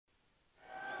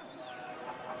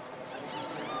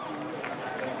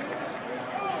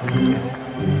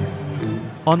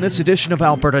On this edition of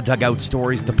Alberta Dugout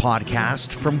Stories, the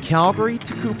podcast, from Calgary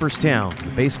to Cooperstown,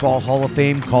 the Baseball Hall of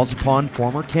Fame calls upon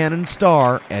former Cannon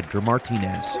star Edgar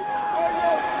Martinez.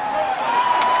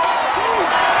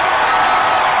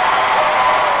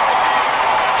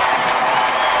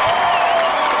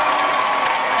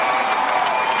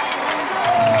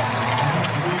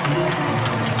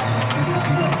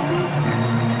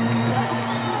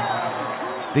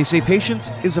 They say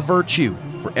patience is a virtue.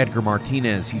 For Edgar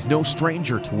Martinez, he's no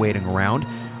stranger to waiting around,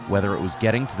 whether it was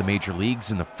getting to the major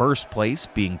leagues in the first place,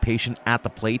 being patient at the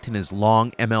plate in his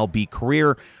long MLB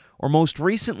career, or most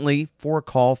recently for a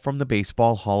call from the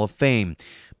Baseball Hall of Fame.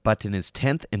 But in his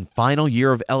 10th and final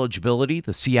year of eligibility,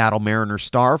 the Seattle Mariners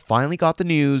star finally got the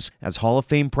news as Hall of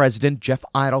Fame President Jeff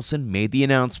Idelson made the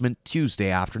announcement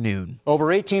Tuesday afternoon.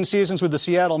 Over 18 seasons with the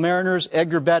Seattle Mariners,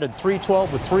 Edgar batted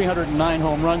 .312 with 309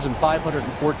 home runs and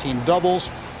 514 doubles,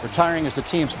 retiring as the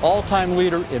team's all-time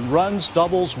leader in runs,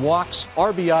 doubles, walks,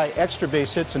 RBI, extra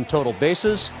base hits, and total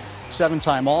bases.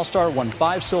 7-time All-Star, won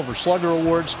 5 Silver Slugger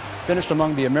Awards, finished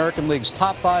among the American League's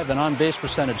top 5 in on-base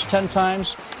percentage 10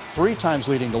 times, 3 times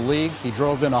leading the league. He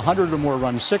drove in 100 or more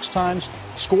runs 6 times,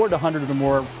 scored 100 or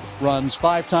more runs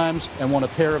 5 times, and won a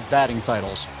pair of batting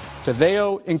titles.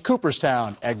 Taveo in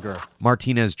Cooperstown, Edgar.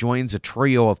 Martinez joins a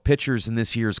trio of pitchers in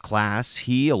this year's class.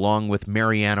 He, along with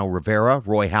Mariano Rivera,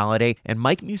 Roy Halladay, and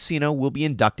Mike Mussina, will be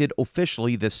inducted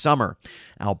officially this summer.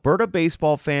 Alberta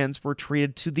baseball fans were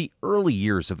treated to the early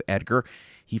years of Edgar.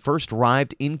 He first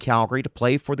arrived in Calgary to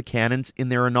play for the Cannons in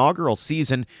their inaugural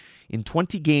season. In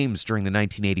 20 games during the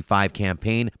 1985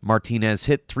 campaign, Martinez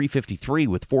hit .353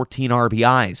 with 14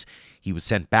 RBIs. He was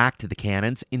sent back to the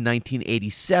Cannons in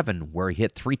 1987, where he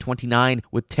hit .329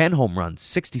 with 10 home runs,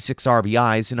 66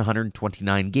 RBIs in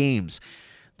 129 games.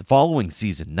 The following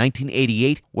season,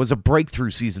 1988, was a breakthrough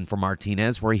season for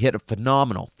Martinez, where he hit a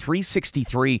phenomenal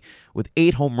 .363 with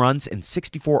 8 home runs and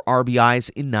 64 RBIs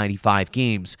in 95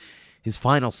 games. His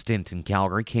final stint in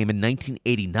Calgary came in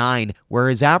 1989, where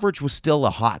his average was still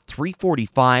a hot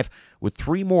 .345 with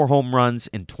 3 more home runs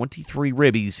and 23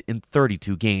 ribbies in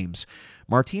 32 games.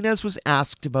 Martinez was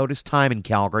asked about his time in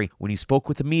Calgary when he spoke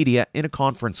with the media in a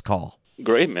conference call.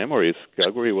 Great memories.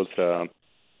 Calgary was a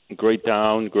great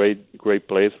town, great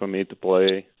place for me to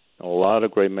play. A lot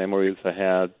of great memories I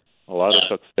had, a lot of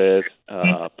success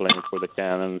playing for the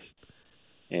Cannons.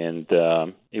 And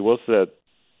it was the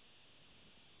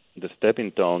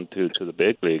stepping stone to the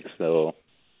big leagues. So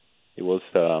it was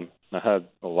I had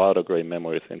a lot of great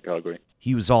memories in Calgary.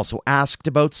 He was also asked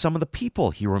about some of the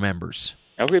people he remembers.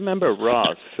 I remember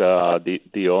Ross.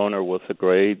 The owner was a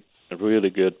really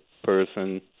good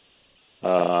person.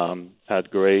 Had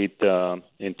great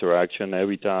interaction.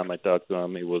 Every time I talked to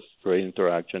him, it was great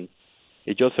interaction.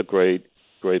 He's just a great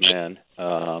man.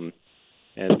 And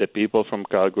the people from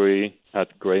Calgary had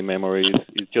great memories.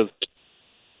 It's just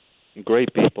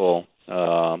great people.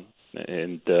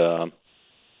 And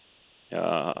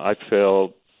I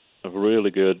felt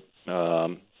really good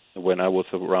when I was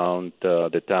around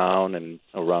the town and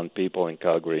around people in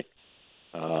Calgary.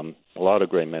 A lot of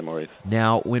great memories.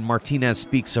 Now, when Martinez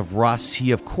speaks of Russ,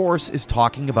 he of course is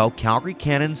talking about Calgary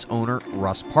Cannons owner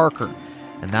Russ Parker.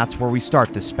 And that's where we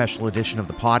start this special edition of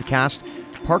the podcast.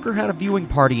 Parker had a viewing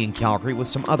party in Calgary with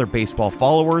some other baseball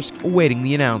followers awaiting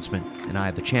the announcement, and I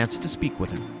had the chance to speak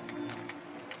with him.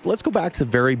 Let's go back to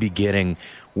the very beginning.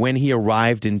 When he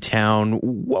arrived in town,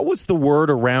 what was the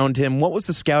word around him? What was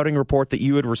the scouting report that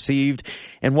you had received?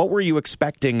 And what were you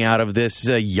expecting out of this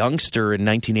youngster in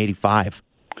 1985?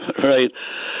 Right.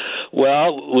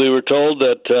 Well, we were told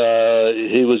that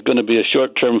he was going to be a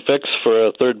short-term fix for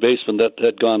a third baseman that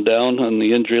had gone down on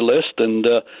the injury list, and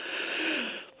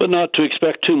but not to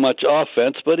expect too much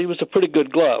offense. But he was a pretty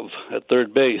good glove at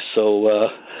third base, so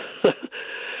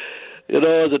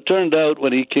as it turned out,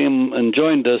 when he came and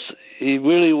joined us, he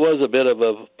really was a bit of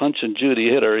a punch-and-Judy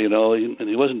hitter, and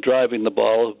he wasn't driving the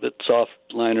ball, a bit soft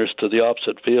liners to the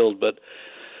opposite field, but,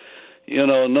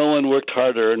 no one worked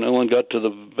harder. No one got to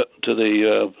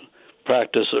the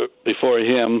practice before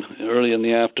him. Early in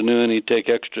the afternoon, he'd take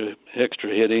extra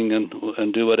hitting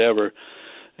and do whatever.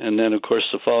 And then, of course,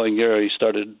 the following year, he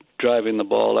started driving the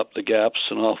ball up the gaps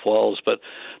and off walls. But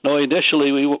no,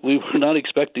 initially, we were not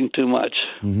expecting too much.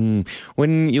 Mm-hmm.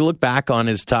 When you look back on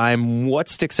his time, what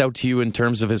sticks out to you in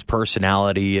terms of his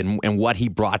personality and what he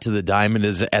brought to the Diamond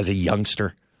as a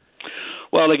youngster?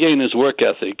 Well, again, his work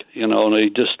ethic, and he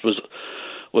just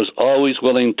was always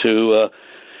willing to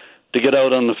get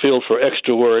out on the field for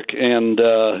extra work. And,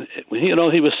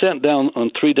 he was sent down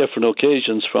on 3 different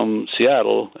occasions from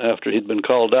Seattle after he'd been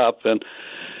called up. And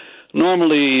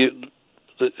normally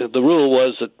the rule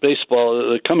was that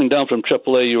baseball, coming down from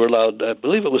AAA, you were allowed, I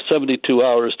believe it was 72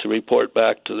 hours to report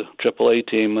back to the AAA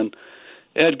team, and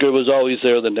Edgar was always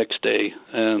there the next day,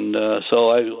 and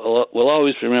so I will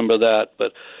always remember that.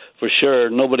 But for sure,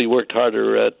 nobody worked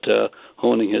harder at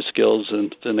honing his skills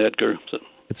than Edgar. So.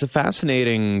 It's a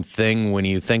fascinating thing when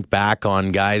you think back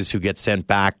on guys who get sent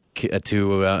back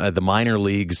to the minor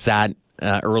leagues that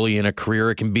early in a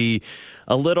career. It can be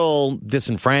a little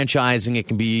disenfranchising. It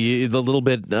can be a little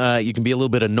bit. You can be a little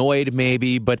bit annoyed,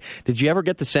 maybe. But did you ever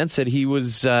get the sense that he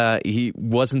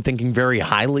wasn't thinking very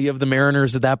highly of the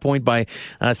Mariners at that point by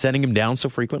sending him down so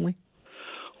frequently?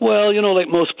 Well, like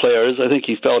most players, I think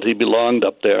he felt he belonged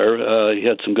up there. He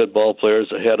had some good ball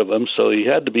players ahead of him, so he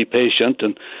had to be patient.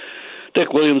 And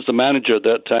Dick Williams, the manager at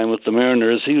that time with the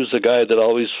Mariners, he was the guy that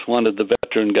always wanted the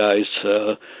veteran guys.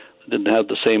 Didn't have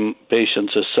the same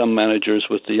patience as some managers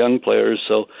with the young players.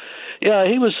 So, yeah,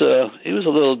 he was a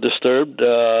little disturbed,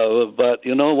 but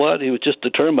you know what? He was just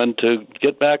determined to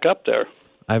get back up there.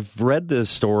 I've read this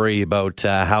story about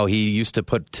how he used to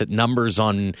put numbers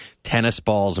on tennis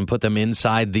balls and put them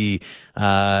inside the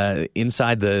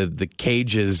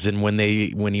cages, and when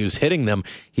he was hitting them,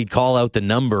 he'd call out the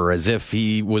number as if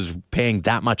he was paying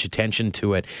that much attention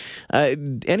to it.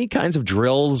 Any kinds of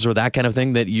drills or that kind of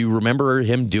thing that you remember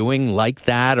him doing like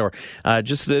that, or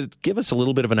just to give us a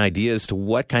little bit of an idea as to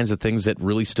what kinds of things that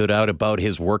really stood out about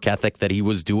his work ethic that he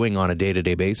was doing on a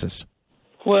day-to-day basis?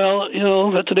 Well,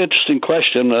 that's an interesting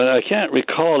question. I can't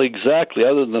recall exactly,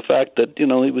 other than the fact that, he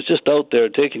was just out there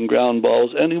taking ground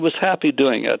balls, and he was happy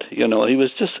doing it. He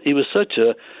was such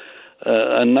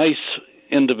a nice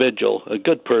individual, a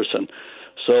good person.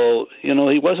 So, he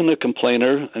wasn't a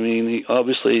complainer. I mean, he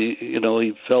obviously,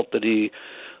 he felt that he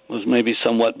was maybe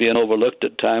somewhat being overlooked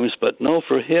at times, but no,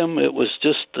 for him, it was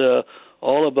just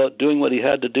all about doing what he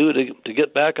had to do to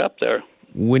get back up there.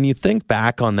 When you think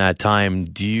back on that time,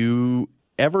 do you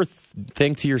ever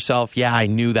think to yourself, yeah, I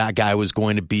knew that guy was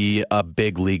going to be a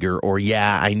big leaguer, or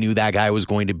yeah, I knew that guy was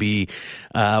going to be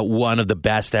one of the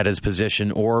best at his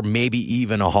position, or maybe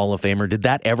even a Hall of Famer? Did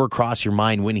that ever cross your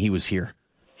mind when he was here?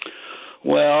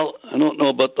 Well, I don't know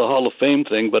about the Hall of Fame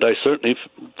thing, but I certainly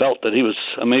felt that he was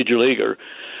a major leaguer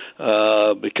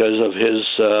because of his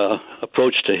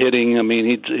approach to hitting. I mean,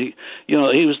 he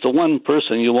was the one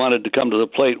person you wanted to come to the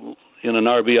plate in an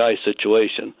RBI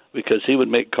situation, because he would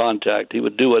make contact. He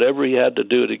would do whatever he had to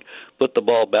do to put the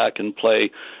ball back in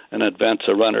play and advance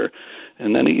a runner.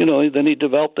 And then he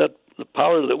developed the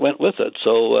power that went with it.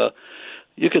 So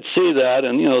you could see that.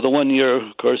 And the one year,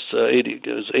 of course, it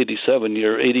was 87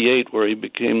 year, 88, where he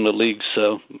became the league's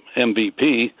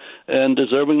MVP, and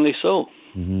deservingly so.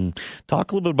 Mm-hmm.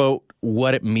 Talk a little bit about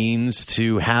what it means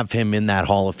to have him in that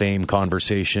Hall of Fame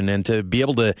conversation, and to be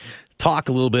able to talk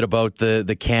a little bit about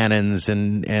the Cannons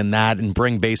and that, and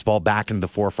bring baseball back into the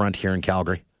forefront here in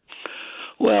Calgary.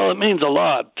 Well, it means a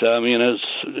lot. I mean, as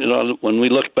when we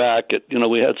look back at,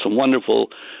 we had some wonderful,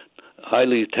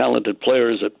 highly talented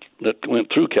players that went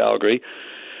through Calgary,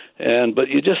 but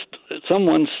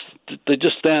they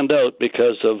just stand out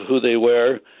because of who they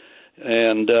were,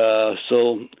 and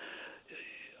so.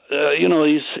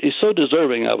 He's so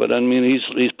deserving of it. I mean,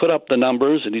 he's put up the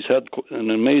numbers, and he's had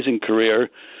an amazing career.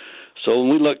 So when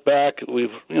we look back,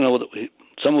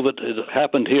 some of it has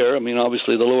happened here. I mean,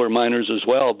 obviously the lower minors as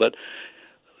well, but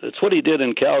it's what he did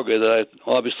in Calgary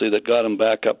that got him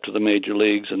back up to the major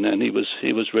leagues, and then he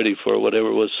was ready for whatever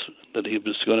it was that he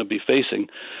was going to be facing.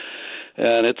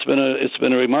 And it's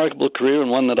been a remarkable career, and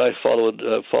one that I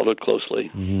followed closely.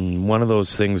 Mm-hmm. One of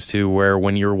those things too, where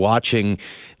when you're watching,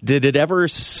 did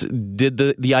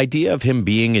the idea of him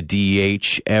being a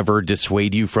DH ever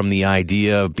dissuade you from the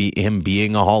idea of him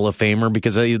being a Hall of Famer?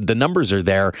 Because the numbers are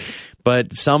there,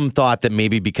 but some thought that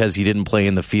maybe because he didn't play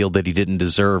in the field that he didn't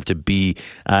deserve to be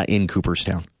in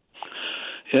Cooperstown.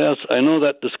 Yes, I know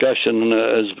that discussion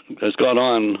has gone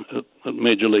on at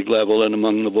major league level and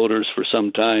among the voters for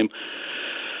some time.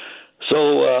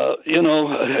 So,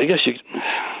 I guess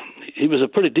he was a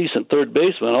pretty decent third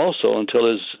baseman also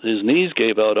until his knees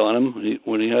gave out on him.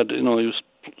 When he was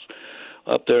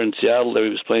up there in Seattle, there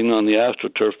he was playing on the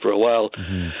AstroTurf for a while.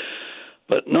 Mm-hmm.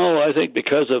 But no, I think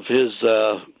because of his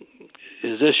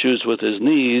issues with his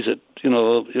knees,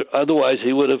 otherwise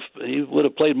he would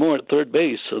have played more at third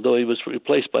base, although he was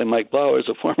replaced by Mike Bauers,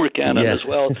 a former Cannon as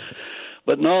well.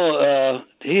 But no,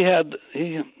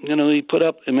 he put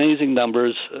up amazing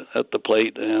numbers at the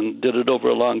plate and did it over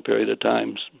a long period of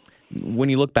time. When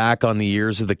you look back on the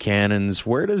years of the Cannons,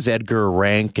 where does Edgar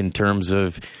rank in terms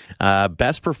of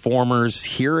best performers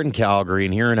here in Calgary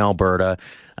and here in Alberta?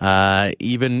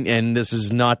 Even, and this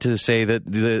is not to say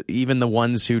that even the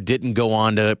ones who didn't go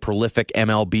on to prolific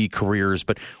MLB careers,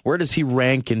 but where does he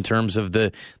rank in terms of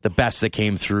the best that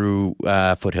came through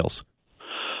Foothills?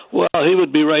 Well, he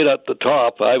would be right at the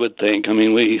top, I would think. I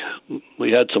mean,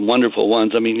 we had some wonderful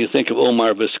ones. I mean, you think of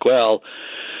Omar Vizquel,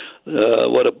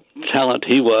 what a talent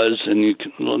he was, and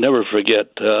you'll never forget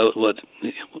what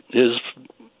his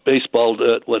baseball,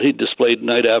 what he displayed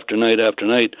night after night after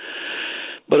night.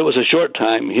 But it was a short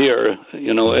time here.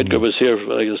 Edgar was here,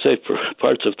 like I say, for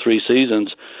parts of 3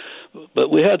 seasons. But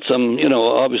we had some,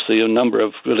 obviously a number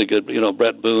of really good,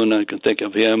 Brett Boone, I can think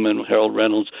of him, and Harold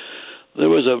Reynolds. There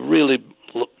was a really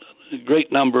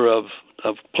great number of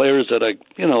players that I,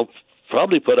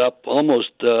 probably put up almost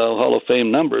Hall of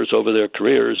Fame numbers over their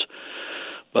careers.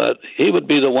 But he would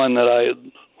be the one that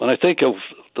when I think of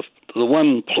the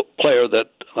one player that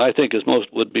I think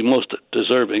would be most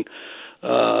deserving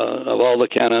of all the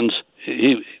Cannons,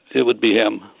 it would be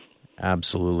him.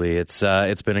 Absolutely.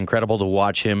 It's been incredible to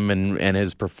watch him and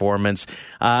his performance.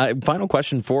 Final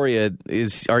question for you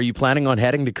is, are you planning on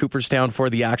heading to Cooperstown for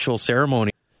the actual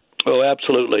ceremony? Oh,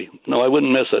 absolutely. No, I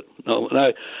wouldn't miss it. No,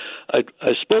 and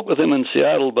I spoke with him in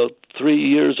Seattle about 3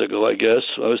 years ago, I guess.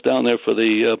 I was down there for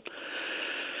the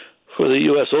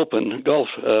U.S. Open golf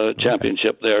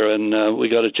championship there, and we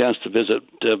got a chance to visit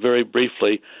very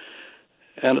briefly.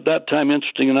 And at that time,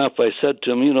 interesting enough, I said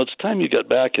to him, it's time you got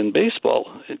back in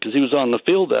baseball, because he was on the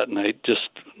field that night, just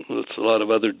with a lot of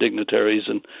other dignitaries.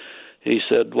 And he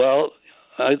said, well,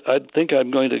 I think I'm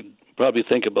going to probably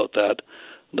think about that.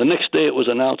 The next day it was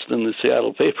announced in the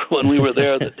Seattle paper when we were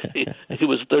there that he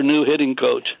was their new hitting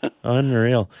coach.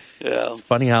 Unreal. Yeah. It's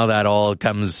funny how that all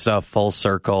comes full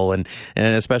circle, and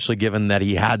especially given that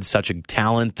he had such a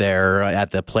talent there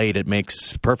at the plate, it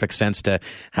makes perfect sense to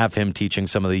have him teaching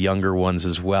some of the younger ones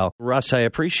as well. Russ, I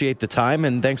appreciate the time,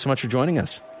 and thanks so much for joining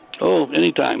us. Oh,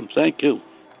 anytime. Thank you.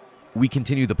 We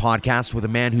continue the podcast with a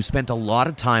man who spent a lot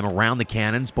of time around the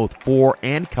Cannons, both for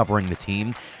and covering the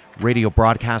team. Radio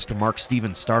broadcaster Mark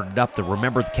Stevens started up the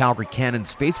Remember the Calgary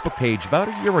Cannons Facebook page about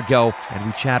a year ago, and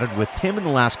we chatted with him in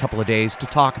the last couple of days to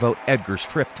talk about Edgar's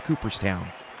trip to Cooperstown.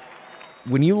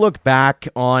 When you look back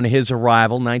on his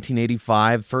arrival,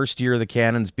 1985, first year of the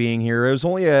Cannons being here, it was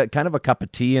only a kind of a cup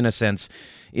of tea in a sense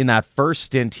in that first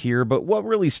stint here, but what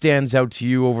really stands out to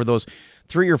you over those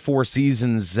 3 or 4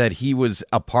 seasons that he was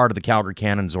a part of the Calgary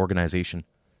Cannons organization?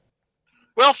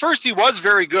 Well, first, he was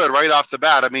very good right off the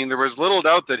bat. I mean, there was little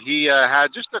doubt that he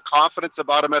had just a confidence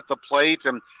about him at the plate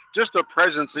and just a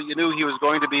presence that you knew he was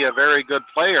going to be a very good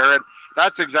player. And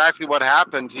that's exactly what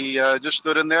happened. He just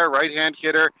stood in there, right-hand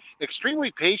hitter,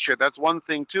 extremely patient. That's one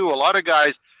thing, too. A lot of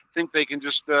guys think they can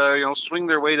just, swing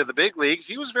their way to the big leagues.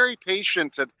 He was very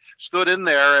patient and stood in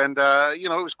there. And,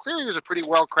 it was clear he was a pretty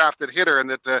well-crafted hitter and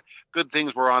that good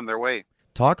things were on their way.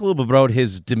 Talk a little bit about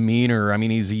his demeanor. I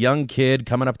mean, he's a young kid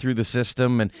coming up through the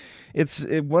system, and it's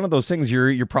one of those things.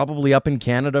 You're probably up in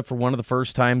Canada for one of the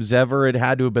first times ever. It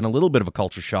had to have been a little bit of a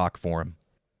culture shock for him.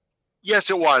 Yes,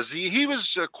 it was. He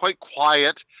was quite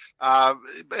quiet,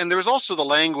 and there was also the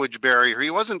language barrier. He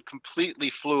wasn't completely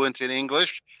fluent in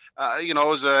English. It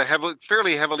was a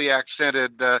fairly heavily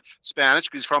accented Spanish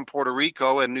because he's from Puerto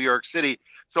Rico and New York City.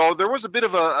 So there was a bit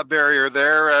of a barrier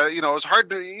there. It was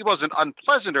hard he wasn't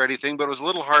unpleasant or anything, but it was a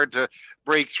little hard to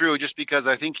break through just because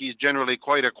I think he's generally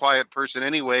quite a quiet person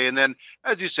anyway. And then,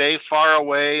 as you say, far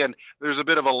away, and there's a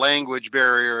bit of a language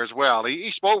barrier as well. He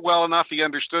spoke well enough, he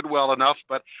understood well enough,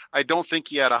 but I don't think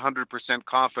he had 100%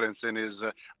 confidence in his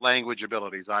language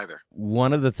abilities either.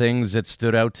 One of the things that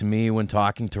stood out to me when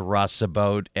talking to Russ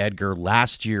about Edgar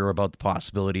last year about the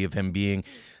possibility of him being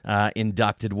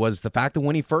inducted was the fact that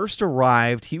when he first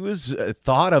arrived, he was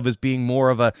thought of as being more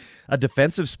of a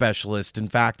defensive specialist. In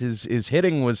fact, his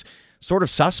hitting was sort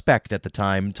of suspect at the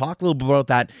time. Talk a little bit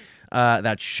about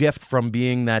that shift from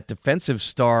being that defensive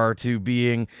star to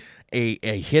being a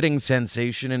hitting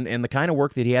sensation and the kind of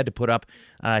work that he had to put up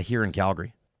here in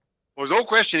Calgary. Well, there's no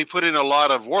question he put in a lot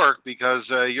of work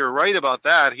because you're right about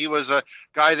that. He was a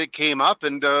guy that came up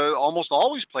and almost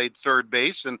always played third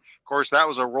base. And, of course, that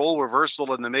was a role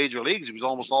reversal in the major leagues. He was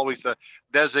almost always a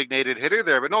designated hitter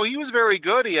there. But, no, he was very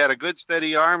good. He had a good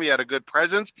steady arm. He had a good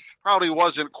presence. Probably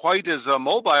wasn't quite as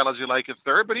mobile as you like at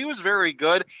third, but he was very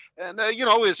good. And,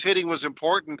 his hitting was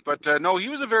important. But, no, he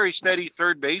was a very steady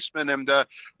third baseman. And,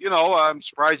 I'm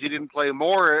surprised he didn't play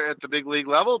more at the big league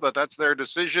level, but that's their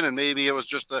decision. And maybe it was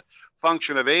just a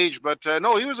function of age. But,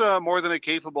 no, he was more than a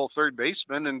capable third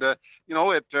baseman. And, at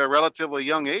a relatively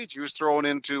young age, he was thrown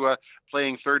into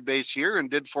playing third base here and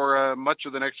did for much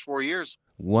of the next 4 years.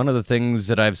 One of the things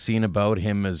that I've seen about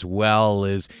him as well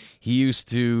is he used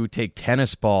to take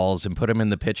tennis balls and put them in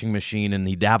the pitching machine, and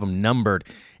he'd have them numbered.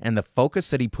 And the focus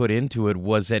that he put into it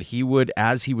was that he would,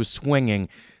 as he was swinging,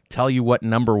 tell you what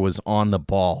number was on the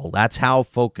ball. That's how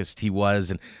focused he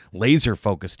was and laser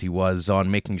focused he was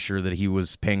on making sure that he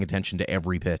was paying attention to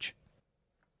every pitch.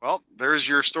 Well, there's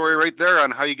your story right there on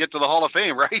how you get to the Hall of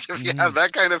Fame, right? If you have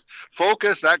that kind of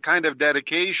focus, that kind of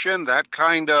dedication, that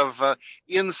kind of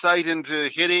insight into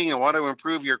hitting and want to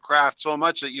improve your craft so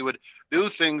much that you would do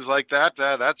things like that,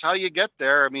 that's how you get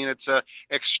there. I mean, it's a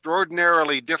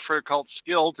extraordinarily difficult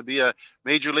skill to be a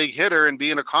major league hitter and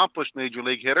be an accomplished major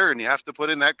league hitter, and you have to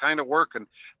put in that kind of work, and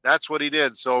that's what he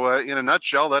did. So in a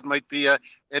nutshell, that might be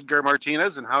Edgar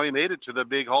Martinez and how he made it to the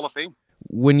big Hall of Fame.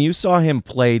 When you saw him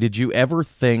play, did you ever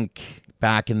think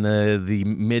back in the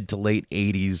mid to late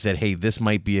 80s that, hey, this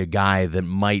might be a guy that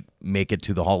might make it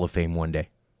to the Hall of Fame one day?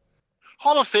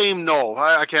 Hall of Fame, no.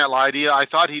 I can't lie to you. I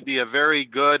thought he'd be a very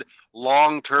good,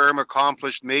 long-term,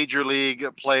 accomplished major league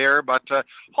player, but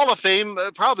Hall of Fame,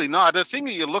 probably not. The thing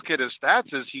that you look at his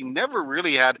stats is he never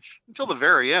really had, until the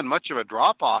very end, much of a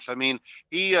drop-off. I mean,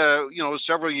 he,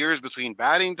 several years between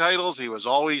batting titles, he was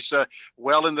always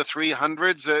well in the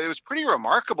 300s. It was pretty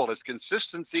remarkable, his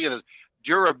consistency and his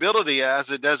durability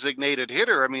as a designated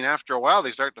hitter. I mean, after a while,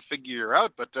 they start to figure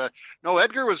out. But no,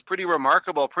 Edgar was pretty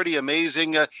remarkable, pretty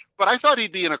amazing. But I thought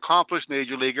he'd be an accomplished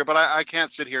major leaguer. But I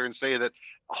can't sit here and say that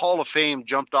Hall of Fame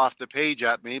jumped off the page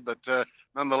at me. But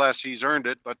nonetheless, he's earned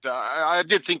it. But I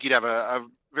did think he'd have a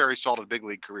very solid big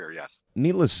league career, yes.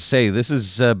 Needless to say, this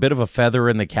is a bit of a feather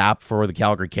in the cap for the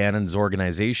Calgary Cannons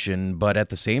organization. But at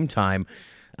the same time,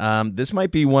 this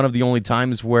might be one of the only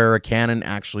times where a Cannon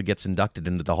actually gets inducted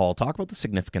into the Hall. Talk about the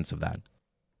significance of that.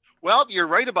 Well, you're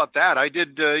right about that. I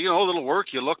did, a little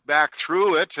work. You look back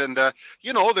through it, and,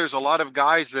 there's a lot of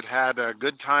guys that had a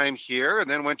good time here and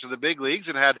then went to the big leagues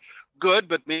and had good,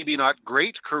 but maybe not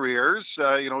great careers.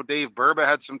 Dave Burba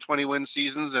had some 20-win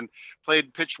seasons and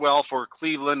pitched well for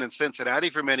Cleveland and Cincinnati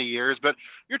for many years. But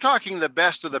you're talking the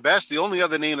best of the best. The only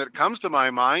other name that comes to my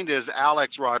mind is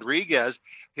Alex Rodriguez.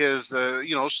 His,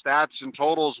 stats and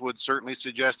totals would certainly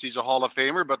suggest he's a Hall of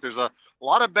Famer, but there's a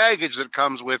lot of baggage that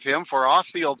comes with him for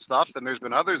off-field stuff, and there's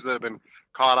been others that have been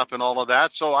caught up in all of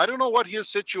that. So I don't know what his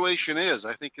situation is.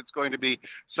 I think it's going to be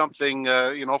something,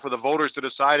 for the voters to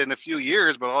decide in a few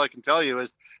years, but all I can tell you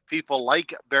is people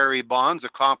like Barry Bonds,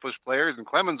 accomplished players, and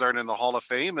Clemens aren't in the Hall of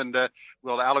Fame, and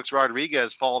will Alex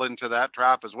Rodriguez fall into that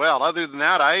trap as well? Other than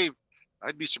that,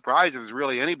 I'd be surprised if there's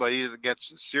really anybody that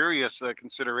gets serious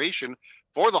consideration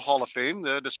for the Hall of Fame,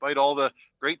 despite all the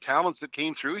great talents that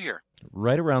came through here.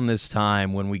 Right around this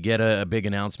time, when we get a big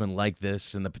announcement like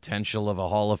this and the potential of a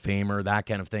Hall of Famer, that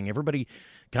kind of thing, everybody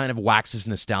kind of waxes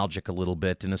nostalgic a little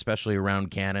bit, and especially around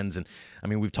Cannons. And I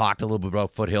mean, we've talked a little bit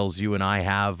about Foothills, you and I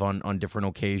have on different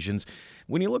occasions.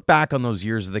 When you look back on those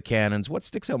years of the Cannons, what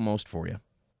sticks out most for you?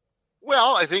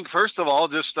 Well, I think first of all,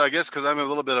 just I guess because I'm a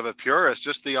little bit of a purist,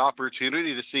 just the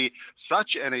opportunity to see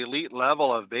such an elite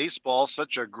level of baseball,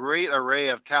 such a great array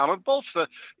of talent, both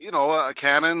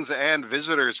Cannons and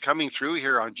visitors coming through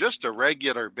here on just a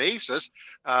regular basis.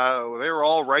 They were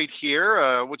all right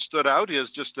here. What stood out is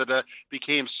just that it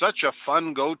became such a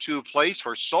fun go-to place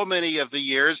for so many of the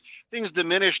years. Things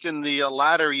diminished in the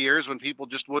latter years when people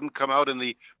just wouldn't come out in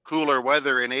the cooler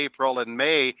weather in April and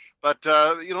May. But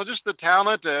just the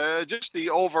talent. Just the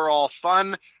overall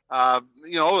fun.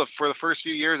 For the first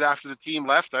few years after the team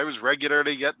left, I was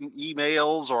regularly getting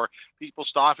emails or people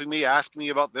stopping me, asking me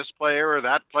about this player or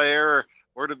that player, or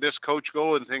where did this coach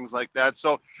go and things like that.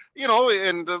 So,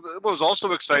 and what was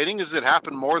also exciting is it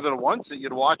happened more than once that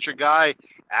you'd watch a guy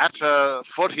at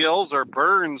Foothills or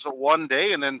Burns one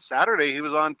day, and then Saturday he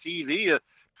was on TV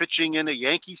pitching in a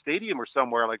Yankee Stadium or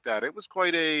somewhere like that. It was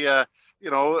quite a,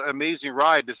 amazing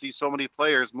ride to see so many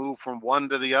players move from one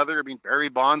to the other. I mean, Barry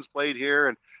Bonds played here,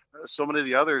 and so many of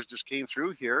the others just came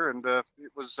through here, and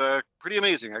it was pretty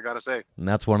amazing, I got to say. And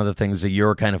that's one of the things that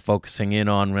you're kind of focusing in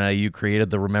on. You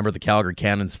created the Remember the Calgary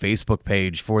Cannons Facebook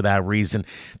page for that reason.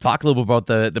 Talk a little bit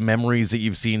about the memories that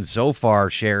you've seen so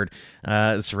far shared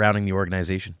surrounding the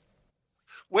organization.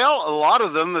 Well, a lot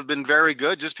of them have been very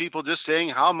good. Just people just saying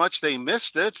how much they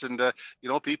missed it. And,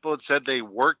 people had said they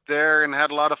worked there and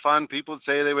had a lot of fun. People would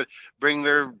say they would bring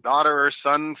their daughter or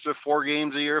son to 4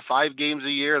 games a year, 5 games a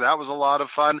year. That was a lot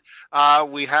of fun.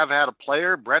 We have had a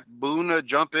player, Brett Boone,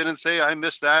 jump in and say, I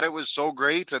missed that. It was so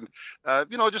great. And,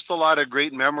 just a lot of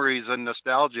great memories and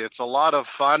nostalgia. It's a lot of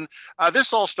fun.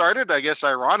 This all started, I guess,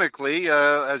 ironically,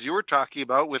 as you were talking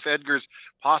about with Edgar's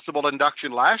possible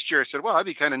induction last year. I said, well, that'd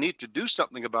be kind of neat to do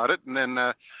something something about it. And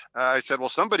then I said, well,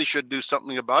 somebody should do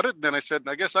something about it. And then I said,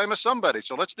 I guess I'm a somebody,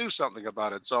 so let's do something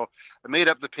about it. So I made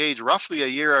up the page roughly a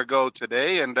year ago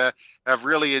today, and have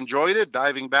really enjoyed it,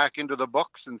 diving back into the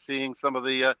books and seeing some of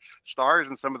the stars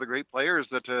and some of the great players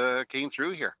that came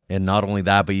through here. And not only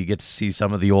that, but you get to see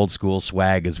some of the old school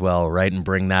swag as well, right? And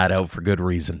bring that out for good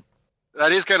reason.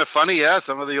 That is kind of funny, yeah.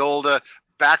 Some of the old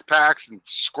backpacks and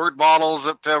squirt bottles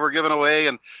that were given away,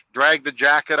 and dragged the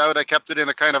jacket out. I kept it in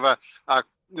a kind of a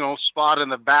spot in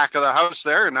the back of the house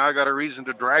there, and now I got a reason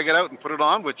to drag it out and put it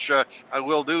on, which I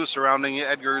will do surrounding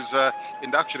Edgar's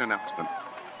induction announcement.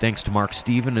 Thanks to Mark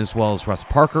Stephen as well as Russ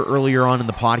Parker earlier on in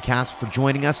the podcast for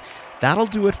joining us. That'll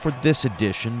do it for this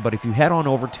edition, but if you head on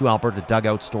over to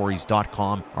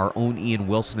albertadugoutstories.com, our own Ian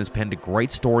Wilson has penned a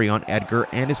great story on Edgar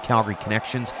and his Calgary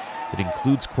connections. It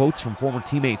includes quotes from former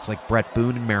teammates like Brett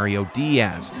Boone and Mario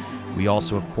Diaz. We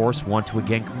also, of course, want to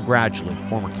again congratulate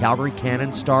former Calgary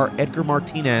Cannon star Edgar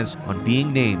Martinez on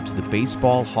being named to the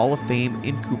Baseball Hall of Fame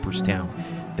in Cooperstown.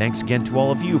 Thanks again to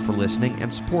all of you for listening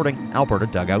and supporting Alberta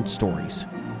Dugout Stories.